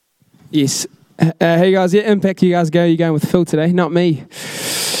Yes. Hey guys, yeah, Impact, you guys go. You're going with Phil today, not me.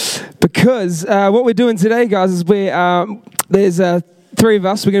 Because what we're doing today, guys, is there's three of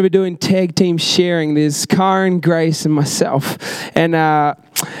us. We're going to be doing tag team sharing. There's Karen, Grace, and myself. And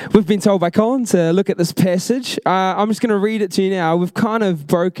we've been told by Colin to look at this passage. I'm just going to read it to you now. We've kind of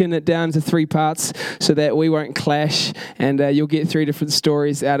broken it down into three parts so that we won't clash, and you'll get three different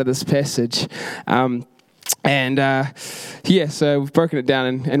stories out of this passage. So we've broken it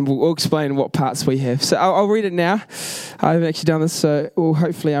down and we'll explain what parts we have. So I'll read it now. I haven't actually done this, so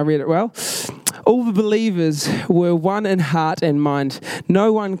hopefully I read it well. All the believers were one in heart and mind.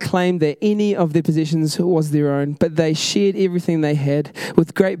 No one claimed that any of their possessions was their own, but they shared everything they had.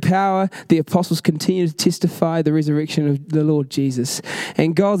 With great power, the apostles continued to testify the resurrection of the Lord Jesus.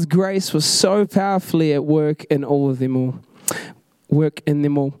 And God's grace was so powerfully at work in them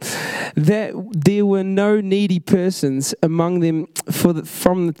all. That there were no needy persons among them,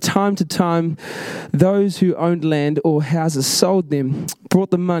 from time to time those who owned land or houses sold them,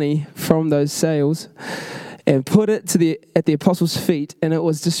 brought the money from those sales and put it at the apostles' feet, and it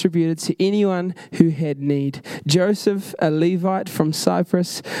was distributed to anyone who had need. Joseph, a Levite from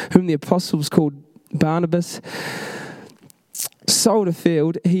Cyprus, whom the apostles called Barnabas, sold a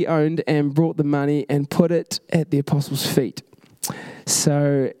field he owned and brought the money and put it at the apostles' feet.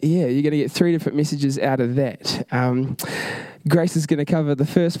 So, you're going to get three different messages out of that. Grace is going to cover the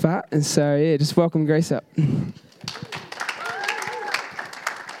first part, and so, just welcome Grace up.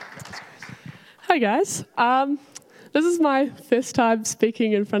 Hi, guys. This is my first time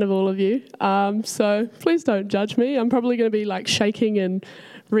speaking in front of all of you, so please don't judge me. I'm probably going to be, shaking and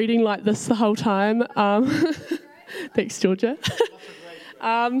reading like this the whole time. Thanks, Georgia.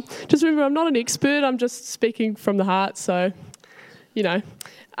 Just remember, I'm not an expert. I'm just speaking from the heart, so... So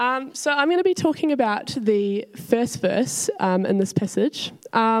I'm going to be talking about the first verse in this passage.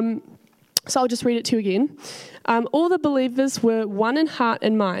 So I'll just read it to you again. All the believers were one in heart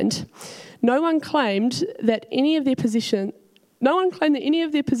and mind. No one claimed that any of their possessions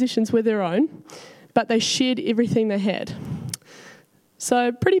were their own, but they shared everything they had.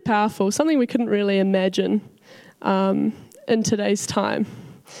 So pretty powerful, something we couldn't really imagine in today's time.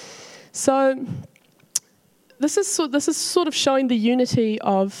 So This is sort of showing the unity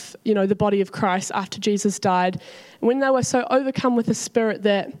of, the body of Christ after Jesus died, when they were so overcome with the Spirit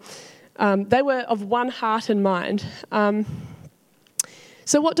that they were of one heart and mind.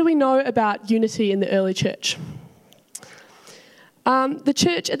 So what do we know about unity in the early church? The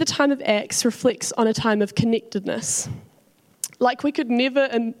church at the time of Acts reflects on a time of connectedness, like we could never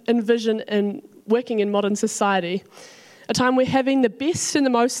envision in working in modern society, a time where having the best and the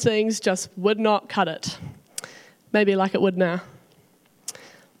most things just would not cut it. Maybe like it would now.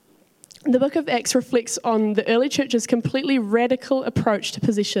 The book of Acts reflects on the early church's completely radical approach to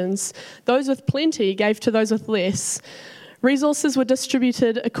possessions. Those with plenty gave to those with less. Resources were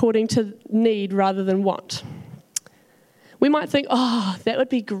distributed according to need rather than want. We might think, that would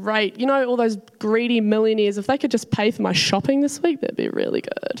be great. All those greedy millionaires, if they could just pay for my shopping this week, that'd be really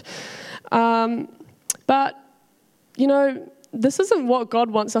good. But this isn't what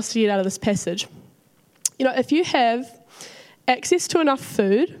God wants us to get out of this passage. If you have access to enough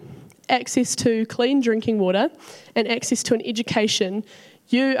food, access to clean drinking water, and access to an education,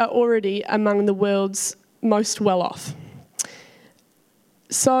 you are already among the world's most well-off.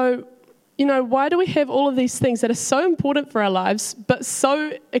 So, why do we have all of these things that are so important for our lives, but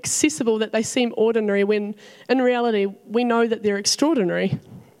so accessible that they seem ordinary when, in reality, we know that they're extraordinary?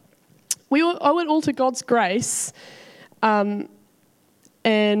 We owe it all to God's grace, and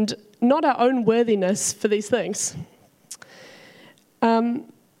not our own worthiness for these things.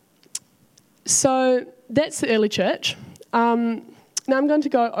 So that's the early church. Now I'm going to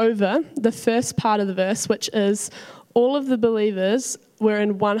go over the first part of the verse, which is all of the believers were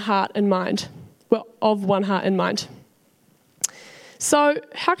in one heart and mind, were of one heart and mind. So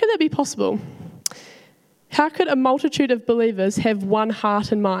how could that be possible? How could a multitude of believers have one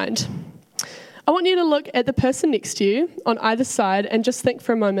heart and mind? I want you to look at the person next to you on either side and just think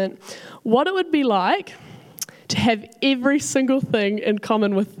for a moment what it would be like to have every single thing in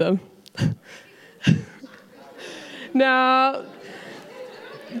common with them. Now,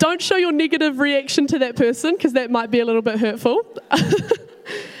 don't show your negative reaction to that person because that might be a little bit hurtful.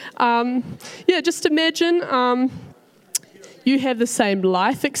 Just imagine you have the same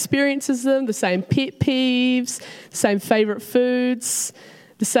life experience as them, the same pet peeves, the same favourite foods,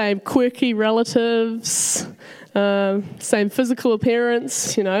 the same quirky relatives, same physical appearance,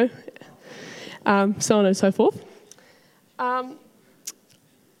 so on and so forth.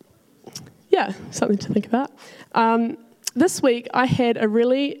 Something to think about. this week I had a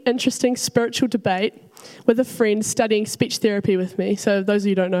really interesting spiritual debate with a friend studying speech therapy with me. So those of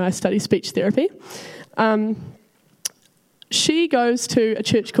you who don't know, I study speech therapy. She goes to a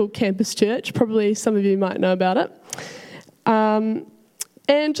church called Campus Church. Probably some of you might know about it.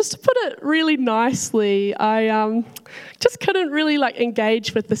 And just to put it really nicely, I just couldn't really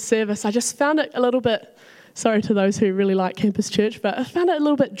engage with the service. I just found it a little bit, sorry to those who really like Campus Church, but I found it a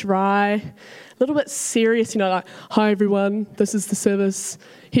little bit dry, a little bit serious, hi everyone, this is the service.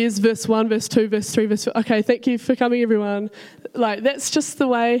 Here's verse 1, verse 2, verse 3, verse 4. Okay, thank you for coming everyone. That's just the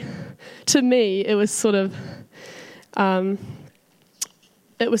way, to me, it was sort of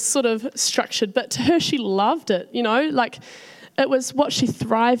structured, but to her, she loved it, it was what she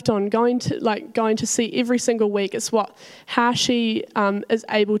thrived on, going to see every single week. It's how she is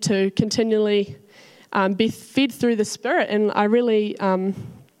able to continually be fed through the Spirit, and I really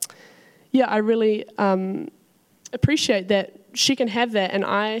appreciate that she can have that, and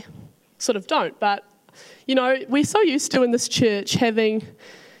I sort of don't. But we're so used to in this church having,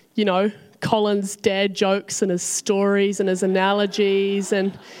 Colin's dad jokes and his stories and his analogies,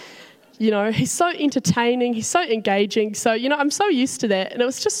 and he's so entertaining, he's so engaging. So I'm so used to that, and it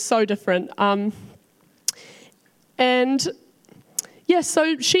was just so different.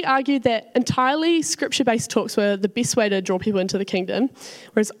 So she argued that entirely scripture-based talks were the best way to draw people into the kingdom,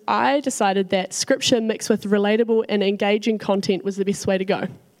 whereas I decided that scripture mixed with relatable and engaging content was the best way to go.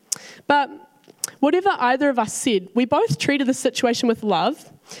 But whatever either of us said, we both treated the situation with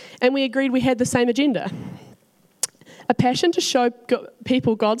love, and we agreed we had the same agenda. A passion to show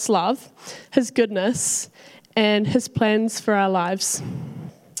people God's love, His goodness, and His plans for our lives.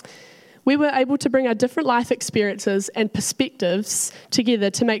 We were able to bring our different life experiences and perspectives together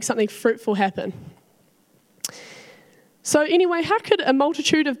to make something fruitful happen. So anyway, how could a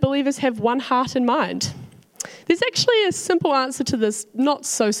multitude of believers have one heart and mind? There's actually a simple answer to this not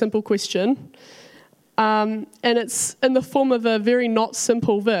so simple question, and it's in the form of a very not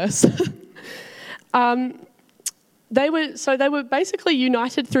simple verse. They were basically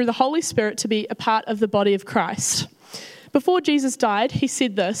united through the Holy Spirit to be a part of the body of Christ. Before Jesus died, he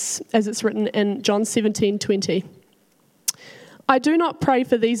said this, as it's written in John 17:20. I do not pray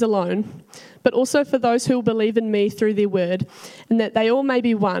for these alone, but also for those who will believe in me through their word, and that they all may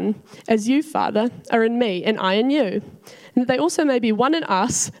be one, as you, Father, are in me, and I in you, and that they also may be one in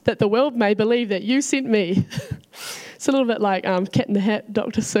us, that the world may believe that you sent me. It's a little bit like Cat in the Hat,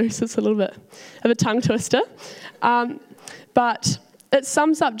 Dr. Seuss. It's a little bit of a tongue twister. But it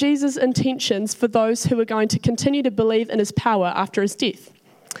sums up Jesus' intentions for those who are going to continue to believe in his power after his death.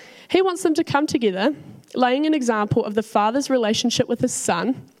 He wants them to come together, laying an example of the Father's relationship with his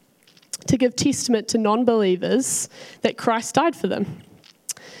Son, to give testament to non-believers that Christ died for them.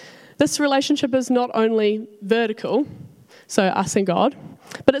 This relationship is not only vertical, so us and God,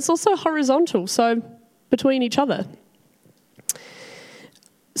 but it's also horizontal, so between each other.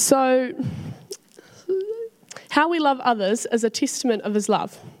 So how we love others is a testament of his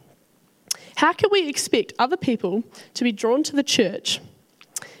love. How can we expect other people to be drawn to the church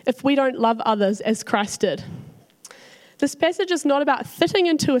if we don't love others as Christ did? This passage is not about fitting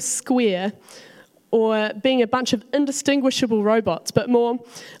into a square or being a bunch of indistinguishable robots, but more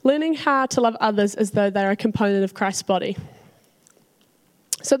learning how to love others as though they're a component of Christ's body.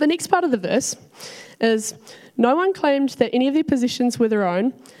 So the next part of the verse is, no one claimed that any of their possessions were their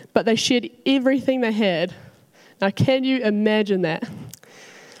own, but they shared everything they had. Now, can you imagine that?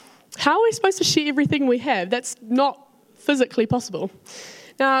 How are we supposed to share everything we have? That's not physically possible.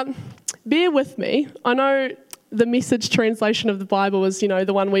 Now, bear with me. I know the Message translation of the Bible is,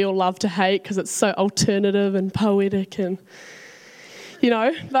 the one we all love to hate because it's so alternative and poetic and,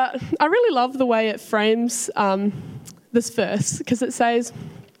 but I really love the way it frames this verse, because it says,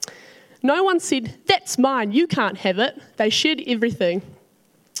 no one said, that's mine, you can't have it. They shared everything.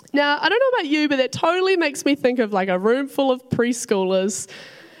 Now, I don't know about you, but that totally makes me think of a room full of preschoolers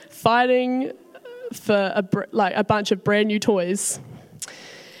fighting for a bunch of brand new toys.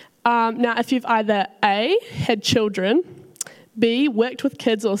 Now, if you've either A, had children, B, worked with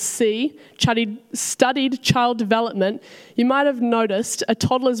kids, or C, studied child development, you might have noticed a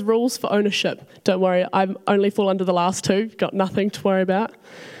toddler's rules for ownership. Don't worry, I only fall under the last two. Got nothing to worry about.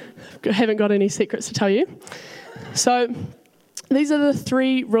 Haven't got any secrets to tell you. So these are the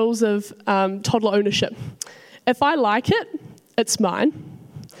 3 rules of toddler ownership. If I like it, it's mine.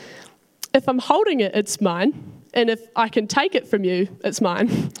 If I'm holding it, it's mine. And if I can take it from you, it's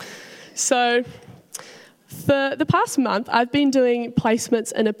mine. So for the past month, I've been doing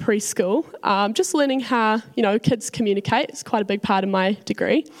placements in a preschool, just learning how, kids communicate. It's quite a big part of my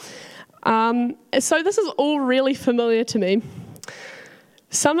degree. So this is all really familiar to me.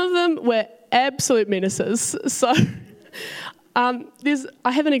 Some of them were absolute menaces. So I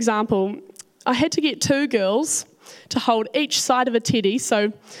have an example. I had to get 2 girls to hold each side of a teddy.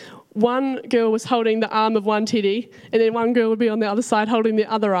 So one girl was holding the arm of one teddy, and then one girl would be on the other side holding the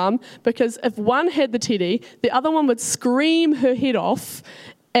other arm, because if one had the teddy, the other one would scream her head off,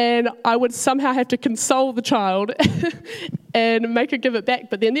 and I would somehow have to console the child and make her give it back,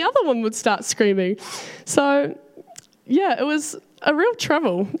 but then the other one would start screaming. So, yeah, it was a real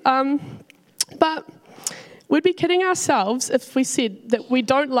trouble. But we'd be kidding ourselves if we said that we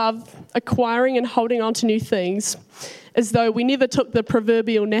don't love acquiring and holding on to new things, as though we never took the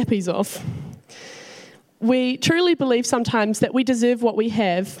proverbial nappies off. We truly believe sometimes that we deserve what we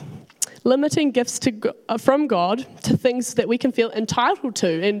have, limiting gifts from God to things that we can feel entitled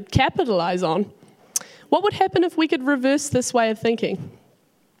to and capitalize on. What would happen if we could reverse this way of thinking?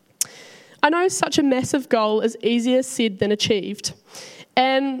 I know such a massive goal is easier said than achieved,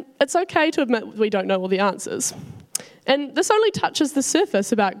 and it's okay to admit we don't know all the answers. And this only touches the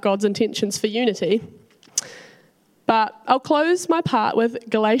surface about God's intentions for unity. But I'll close my part with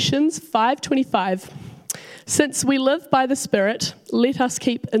Galatians 5:25. Since we live by the Spirit, let us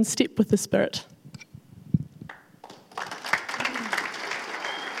keep in step with the Spirit.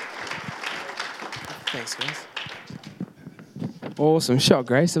 Thanks, guys. Awesome shot,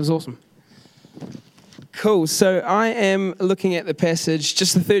 Grace. That was awesome. Cool. So I am looking at the passage,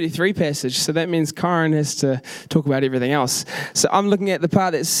 just the 33 passage. So that means Kyron has to talk about everything else. So I'm looking at the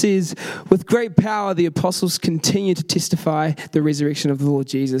part that says, with great power, the apostles continued to testify the resurrection of the Lord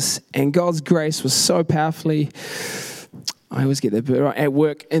Jesus. And God's grace was so powerfully, I always get that bit right, at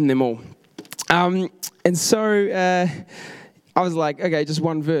work in them all. And so I was like, okay, just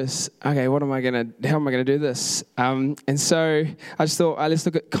one verse. Okay, how am I going to do this? And so I just thought, let's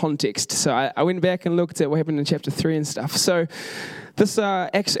look at context. So I went back and looked at what happened in chapter 3 and stuff. So this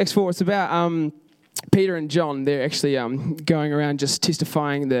Acts 4, it's about Peter and John. They're actually going around just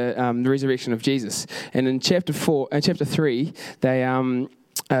testifying the resurrection of Jesus. And in chapter 3,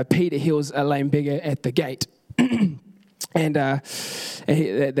 Peter heals a lame beggar at the gate. And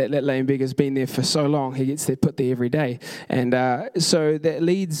that lame beggar's been there for so long, he gets put there every day. And so that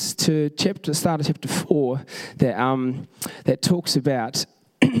leads to start of chapter 4 that talks about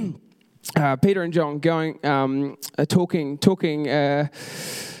Peter and John going, talking,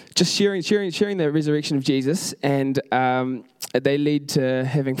 just sharing the resurrection of Jesus, and they lead to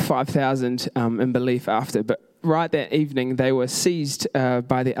having 5,000 in belief after. But right that evening, they were seized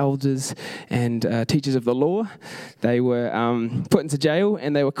by the elders and teachers of the law. They were put into jail,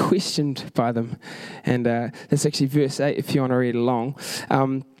 and they were questioned by them. And that's actually verse 8, if you want to read along.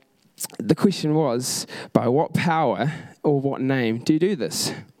 The question was, by what power or what name do you do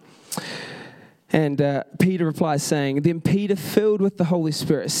this? And Peter replies saying, then Peter, filled with the Holy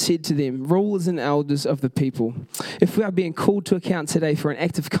Spirit, said to them, rulers and elders of the people, if we are being called to account today for an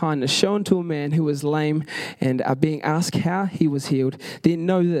act of kindness shown to a man who was lame and are being asked how he was healed, then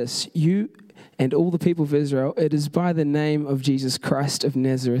know this, you and all the people of Israel, it is by the name of Jesus Christ of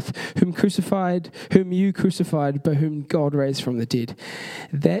Nazareth, whom you crucified, but whom God raised from the dead,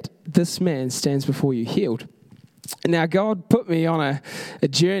 that this man stands before you healed. Now, God put me on a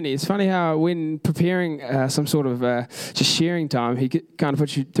journey. It's funny how when preparing some sort of just sharing time, he kind of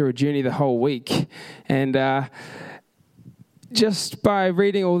puts you through a journey the whole week. And just by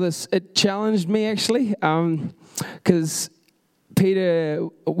reading all this, it challenged me, actually, because Peter,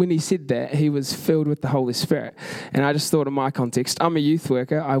 when he said that, he was filled with the Holy Spirit. And I just thought of my context. I'm a youth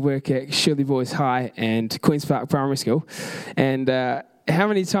worker. I work at Shirley Boys High and Queen's Park Primary School. And how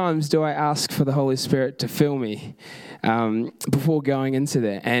many times do I ask for the Holy Spirit to fill me before going into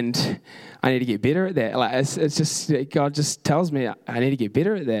that? And I need to get better at that. Like it's just God just tells me I need to get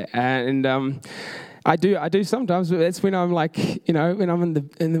better at that. And I do sometimes, but that's when I'm like, when I'm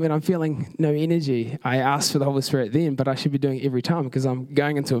when I'm feeling no energy, I ask for the Holy Spirit then. But I should be doing it every time because I'm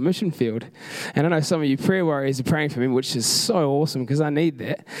going into a mission field. And I know some of you prayer warriors are praying for me, which is so awesome because I need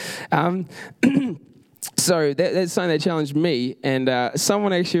that. So that's something that challenged me, and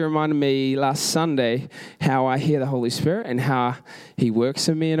someone actually reminded me last Sunday how I hear the Holy Spirit and how He works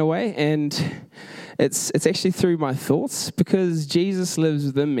in me in a way, and it's actually through my thoughts, because Jesus lives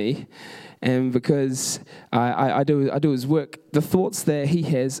within me, and because I do His work. The thoughts that He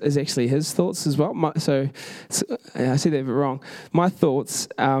has is actually His thoughts as well. So I said that wrong. My thoughts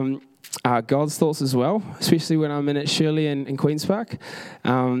are God's thoughts as well, especially when I'm in at Shirley and Queen's Park.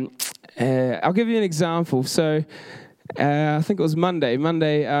 I'll give you an example. So I think it was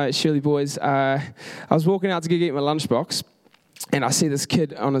Monday at Shirley Boys. I was walking out to go get my lunchbox, and I see this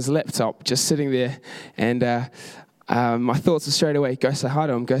kid on his laptop just sitting there, and my thoughts are straight away, go say hi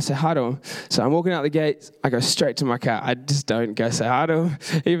to him, go say hi to him. So I'm walking out the gate, I go straight to my car. I just don't go say hi to him.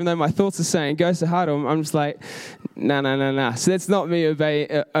 Even though my thoughts are saying, go say hi to him, I'm just like, nah. So that's not me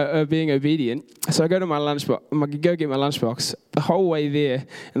being obedient. So I go to my lunchbox, go get my lunchbox. The whole way there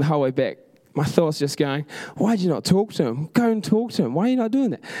and the whole way back, my thoughts just going, why did you not talk to him? Go and talk to him. Why are you not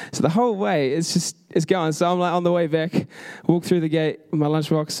doing that? So the whole way, it's going. So I'm like on the way back, walk through the gate with my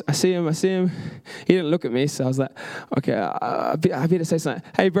lunchbox. I see him. He didn't look at me, so I was like, okay, I better say something.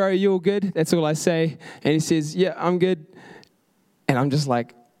 Hey, bro, you all good? That's all I say. And he says, yeah, I'm good. And I'm just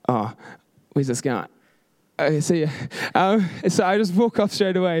like, oh, where's this going? Okay, see ya. So I just walk off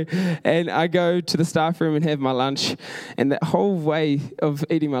straight away, and I go to the staff room and have my lunch. And that whole way of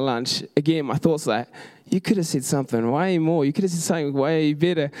eating my lunch, again, my thoughts like, you could have said something way more. You could have said something way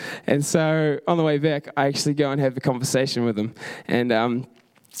better. And so on the way back, I actually go and have a conversation with him. And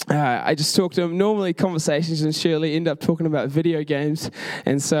I just talked to him. Normally, conversations and Shirley end up talking about video games,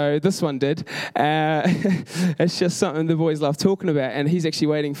 and so this one did. It's just something the boys love talking about, and he's actually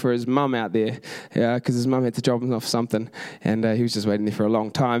waiting for his mum out there because his mum had to drop him off something, and he was just waiting there for a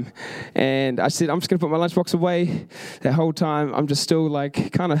long time. And I said, I'm just going to put my lunchbox away. That whole time, I'm just still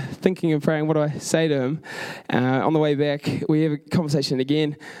like kind of thinking and praying, what do I say to him? On the way back, we have a conversation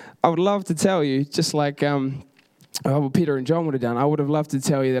again. I would love to tell you, just like what Peter and John would have done, I would have loved to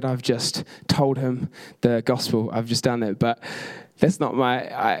tell you that I've just told him the gospel. I've just done that, but that's not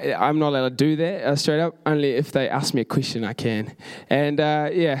I'm not allowed to do that straight up. Only if they ask me a question, I can. And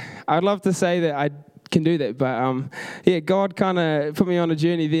I'd love to say that I can do that, but God kind of put me on a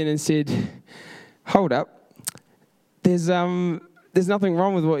journey then and said, hold up, there's nothing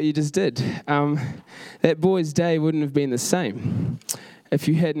wrong with what you just did. That boy's day wouldn't have been the same if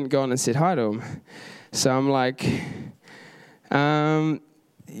you hadn't gone and said hi to him. So I'm like,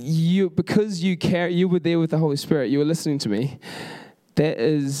 because you were there with the Holy Spirit, you were listening to me. That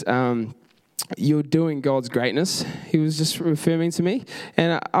is, you're doing God's greatness. He was just reaffirming to me,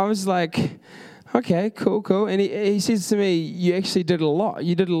 and I was like, okay, cool. And he says to me, you actually did a lot.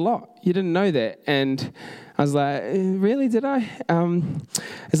 You did a lot. You didn't know that. And I was like, really, did I?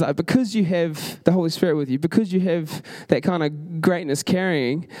 It's like, because you have the Holy Spirit with you, because you have that kind of greatness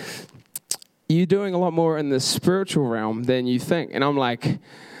carrying, you're doing a lot more in the spiritual realm than you think. And I'm like,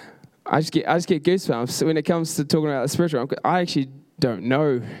 I just get goosebumps when it comes to talking about the spiritual realm. I actually don't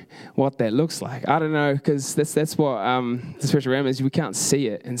know what that looks like. I don't know, because that's what the spiritual realm is. We can't see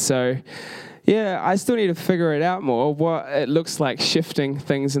it. And so, I still need to figure it out more, what it looks like shifting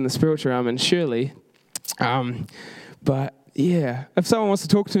things in the spiritual realm, and surely. But if someone wants to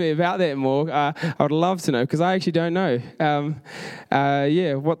talk to me about that more, I would love to know, because I actually don't know.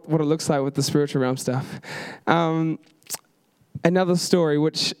 What it looks like with the spiritual realm stuff. Another story,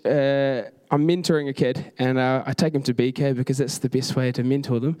 which I'm mentoring a kid, and I take him to BK because that's the best way to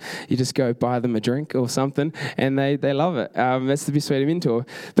mentor them. You just go buy them a drink or something, and they love it. That's the best way to mentor.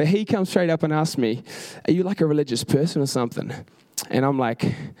 But he comes straight up and asks me, "Are you like a religious person or something?" And I'm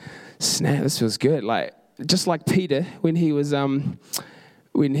like, "Snap, this feels good." Like, just like Peter, when he was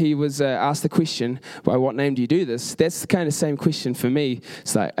asked the question, by what name do you do this? That's the kind of same question for me.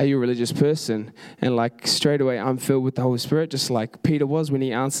 It's like, are you a religious person? And like straight away, I'm filled with the Holy Spirit, just like Peter was when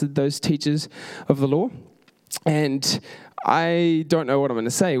he answered those teachers of the law. And I don't know what I'm going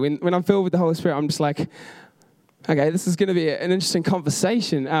to say. When I'm filled with the Holy Spirit, I'm just like, okay, this is going to be an interesting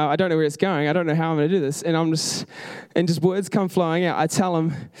conversation. I don't know where it's going. I don't know how I'm going to do this. And just words come flowing out. I tell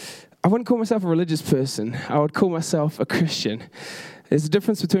him, I wouldn't call myself a religious person. I would call myself a Christian. There's a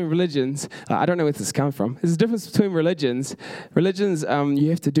difference between religions. I don't know where this has come from. There's a difference between religions. Religions, you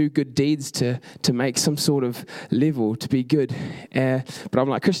have to do good deeds to make some sort of level, to be good. But I'm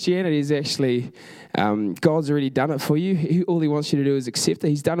like, Christianity is actually, God's already done it for you. All he wants you to do is accept it.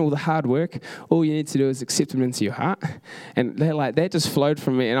 He's done all the hard work. All you need to do is accept him into your heart. And they're like, that just flowed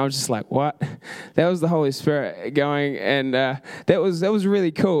from me. And I was just like, what? That was the Holy Spirit going. And that was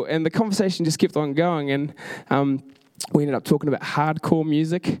really cool. And the conversation just kept on going. And we ended up talking about hardcore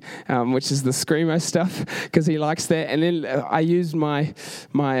music, which is the screamo stuff, because he likes that. And then I used my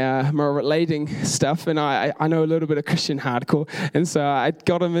relating stuff, and I know a little bit of Christian hardcore, and so I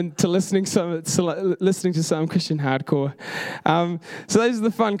got him into listening to some Christian hardcore. So those are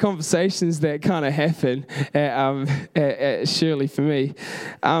the fun conversations that kind of happen at Shirley for me.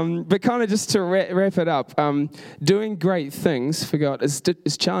 But kind of just to wrap it up, doing great things for God is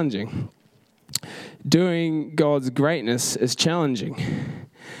challenging. Doing God's greatness is challenging.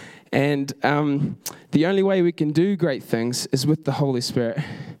 And the only way we can do great things is with the Holy Spirit.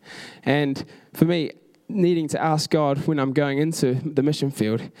 And for me, needing to ask God when I'm going into the mission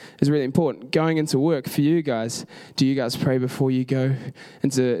field is really important. Going into work for you guys, do you guys pray before you go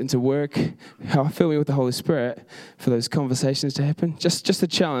into work? How fill me with the Holy Spirit for those conversations to happen? Just a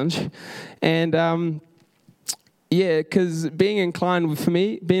challenge. And because being inclined with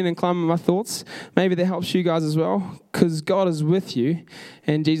my thoughts, maybe that helps you guys as well, because God is with you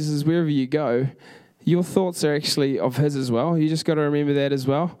and Jesus is wherever you go. Your thoughts are actually of His as well. You just got to remember that as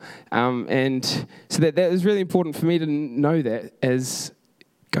well. And so that is really important for me to know that as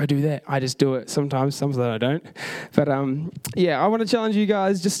go do that. I just do it sometimes I don't. But I want to challenge you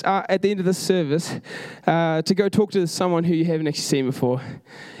guys just at the end of this service to go talk to someone who you haven't actually seen before.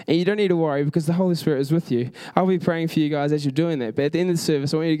 And you don't need to worry because the Holy Spirit is with you. I'll be praying for you guys as you're doing that. But at the end of the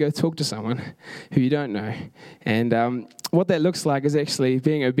service, I want you to go talk to someone who you don't know. And what that looks like is actually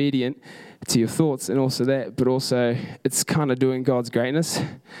being obedient to your thoughts and also that, but also it's kind of doing God's greatness.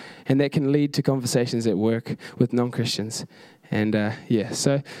 And that can lead to conversations at work with non-Christians. And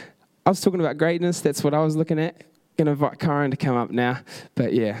so I was talking about greatness. That's what I was looking at. Going to invite Karen to come up now.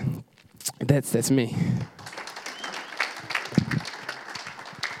 But that's me.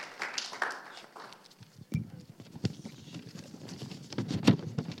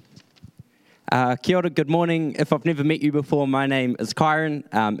 Kia ora, good morning. If I've never met you before, my name is Kyron,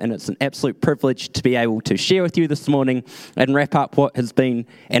 and it's an absolute privilege to be able to share with you this morning and wrap up what has been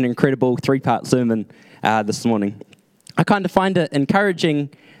an incredible 3-part sermon this morning. I kind of find it encouraging,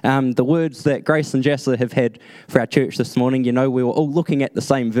 the words that Grace and Jessa have had for our church this morning. You know, we were all looking at the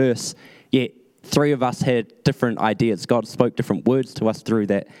same verse, yet 3 of us had different ideas. God spoke different words to us through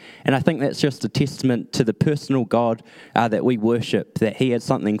that. And I think that's just a testament to the personal God that we worship, that He had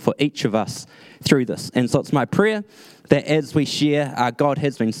something for each of us through this. And so it's my prayer that as we share, God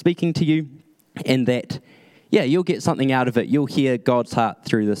has been speaking to you and that, you'll get something out of it. You'll hear God's heart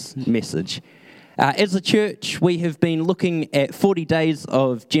through this message. As a church, we have been looking at 40 days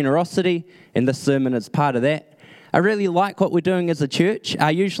of generosity, and this sermon is part of that. I really like what we're doing as a church.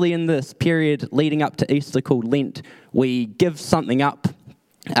 Usually in this period leading up to Easter called Lent, we give something up,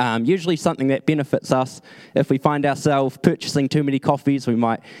 usually something that benefits us. If we find ourselves purchasing too many coffees, we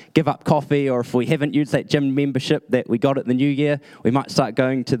might give up coffee, or if we haven't used that gym membership that we got at the new year, we might start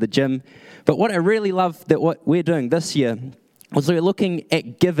going to the gym. But what I really love that what we're doing this year is we're looking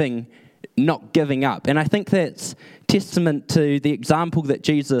at giving, not giving up. And I think that's testament to the example that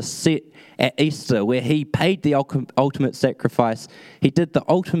Jesus set at Easter, where He paid the ultimate sacrifice. He did the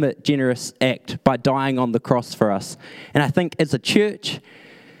ultimate generous act by dying on the cross for us. And I think as a church,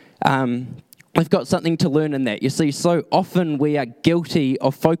 we've got something to learn in that. You see, so often we are guilty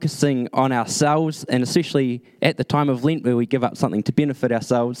of focusing on ourselves, and especially at the time of Lent where we give up something to benefit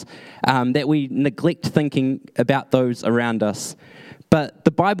ourselves, that we neglect thinking about those around us. But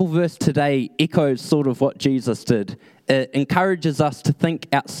the Bible verse today echoes sort of what Jesus did. It encourages us to think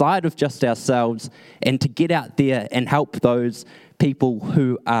outside of just ourselves and to get out there and help those people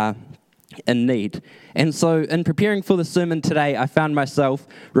who are in need. And so in preparing for the sermon today, I found myself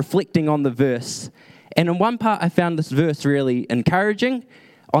reflecting on the verse. And in one part, I found this verse really encouraging.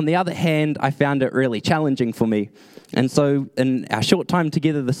 On the other hand, I found it really challenging for me. And so in our short time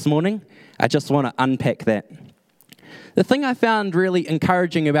together this morning, I just want to unpack that. The thing I found really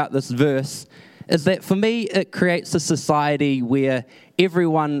encouraging about this verse is that for me, it creates a society where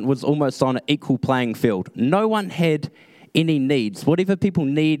everyone was almost on an equal playing field. No one had any needs. Whatever people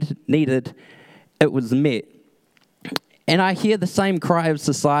needed, it was met. And I hear the same cry of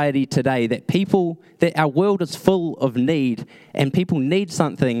society today, that our world is full of need, and people need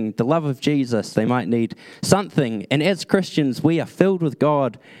something, the love of Jesus, they might need something. And as Christians, we are filled with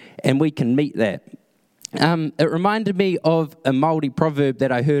God, and we can meet that. It reminded me of a Māori proverb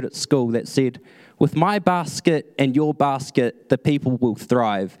that I heard at school that said, "With my basket and your basket, the people will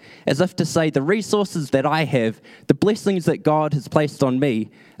thrive." As if to say, the resources that I have, the blessings that God has placed on me,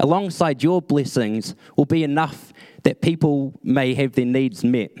 alongside your blessings, will be enough that people may have their needs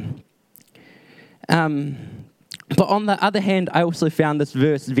met. But on the other hand, I also found this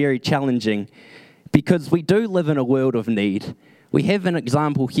verse very challenging, because we do live in a world of need. We have an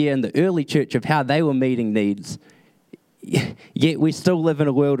example here in the early church of how they were meeting needs, yet we still live in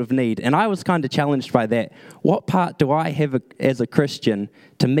a world of need. And I was kind of challenged by that. What part do I have as a Christian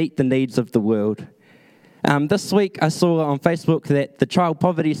to meet the needs of the world? This week I saw on Facebook that the child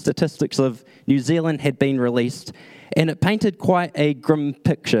poverty statistics of New Zealand had been released, and it painted quite a grim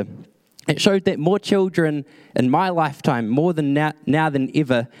picture. It showed that more children in my lifetime, more than now than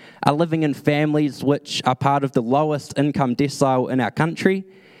ever, are living in families which are part of the lowest income decile in our country.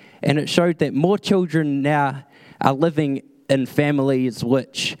 And it showed that more children now are living in families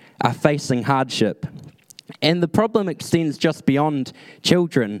which are facing hardship. And the problem extends just beyond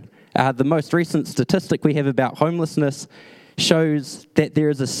children. The most recent statistic we have about homelessness shows that there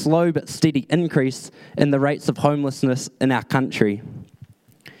is a slow but steady increase in the rates of homelessness in our country.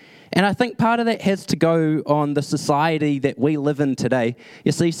 And I think part of that has to go on the society that we live in today.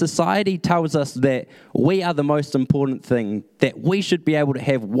 You see, society tells us that we are the most important thing, that we should be able to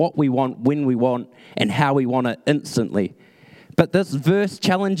have what we want, when we want, and how we want it instantly. But this verse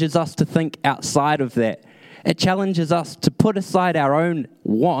challenges us to think outside of that. It challenges us to put aside our own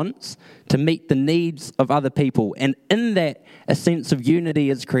wants to meet the needs of other people. And in that, a sense of unity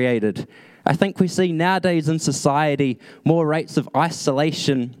is created. I think we see nowadays in society more rates of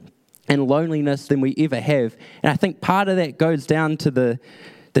isolation and loneliness than we ever have. And I think part of that goes down to the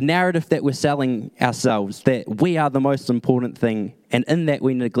narrative that we're selling ourselves, that we are the most important thing, and in that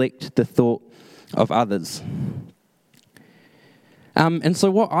we neglect the thought of others. And so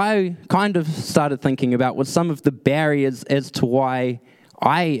what I kind of started thinking about was some of the barriers as to why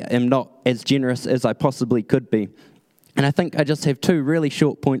I am not as generous as I possibly could be. And I think I just have two really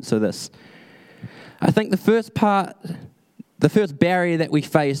short points of this. I think the first barrier that we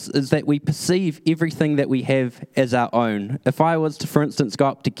face is that we perceive everything that we have as our own. If I was to, for instance, go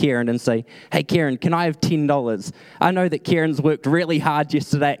up to Kieran and say, "Hey, Kieran, can I have $10? I know that Kieran's worked really hard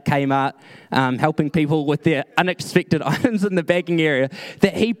yesterday at Kmart, helping people with their unexpected items in the bagging area,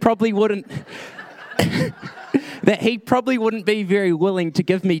 that he probably wouldn't be very willing to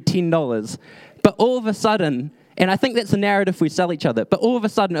give me $10. But all of a sudden, and I think that's the narrative we sell each other. But all of a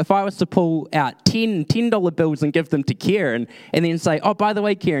sudden, if I was to pull out $10 bills and give them to Kieran, and then say, "Oh, by the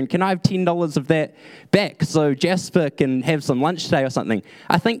way, Kieran, can I have $10 of that back so Jasper can have some lunch today or something?"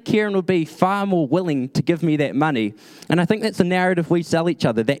 I think Kieran would be far more willing to give me that money. And I think that's the narrative we sell each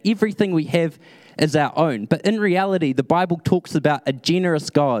other, that everything we have is our own. But in reality, the Bible talks about a generous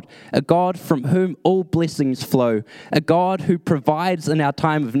God, a God from whom all blessings flow, a God who provides in our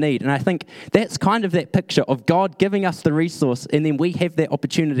time of need. And I think that's kind of that picture of God giving us the resource, and then we have that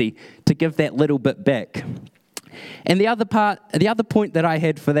opportunity to give that little bit back. And the other point that I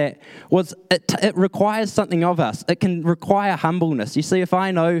had for that was it requires something of us. It can require humbleness. You see, if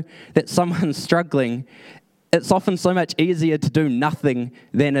I know that someone's struggling, it's often so much easier to do nothing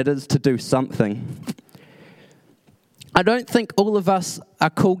than it is to do something. I don't think all of us are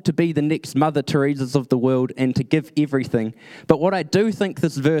called to be the next Mother Teresas of the world and to give everything. But what I do think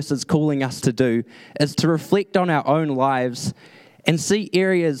this verse is calling us to do is to reflect on our own lives and see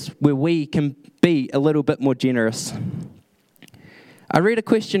areas where we can be a little bit more generous. I read a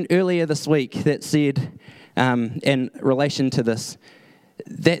question earlier this week that said, in relation to this,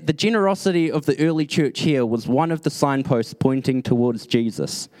 that the generosity of the early church here was one of the signposts pointing towards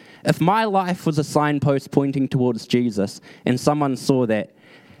Jesus. If my life was a signpost pointing towards Jesus and someone saw that,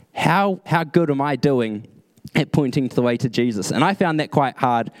 how good am I doing at pointing the way to Jesus? And I found that quite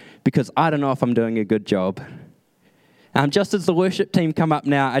hard because I don't know if I'm doing a good job. Just as the worship team come up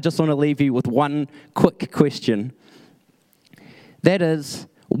now, I just want to leave you with one quick question. That is,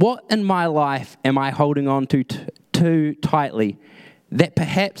 what in my life am I holding on to too tightly that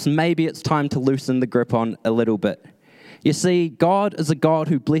perhaps maybe it's time to loosen the grip on a little bit? You see, God is a God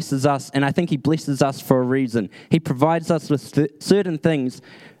who blesses us, and I think He blesses us for a reason. He provides us with certain things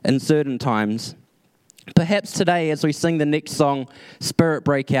in certain times. Perhaps today, as we sing the next song, Spirit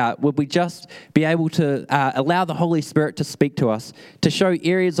Breakout, would we just be able to allow the Holy Spirit to speak to us, to show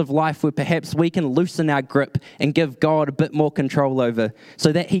areas of life where perhaps we can loosen our grip and give God a bit more control over,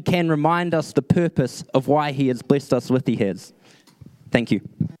 so that He can remind us the purpose of why He has blessed us with He has. Thank you.